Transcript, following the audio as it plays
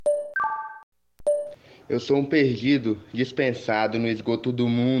Eu sou um perdido, dispensado no esgoto do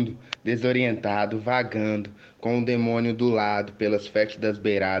mundo, desorientado, vagando, com o demônio do lado, pelas fétidas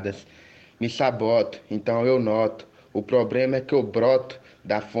beiradas. Me saboto, então eu noto. O problema é que eu broto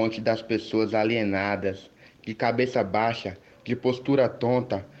da fonte das pessoas alienadas, de cabeça baixa, de postura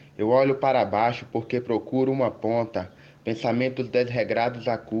tonta. Eu olho para baixo porque procuro uma ponta. Pensamentos desregrados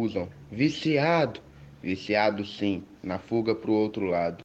acusam. Viciado! Viciado sim, na fuga pro outro lado.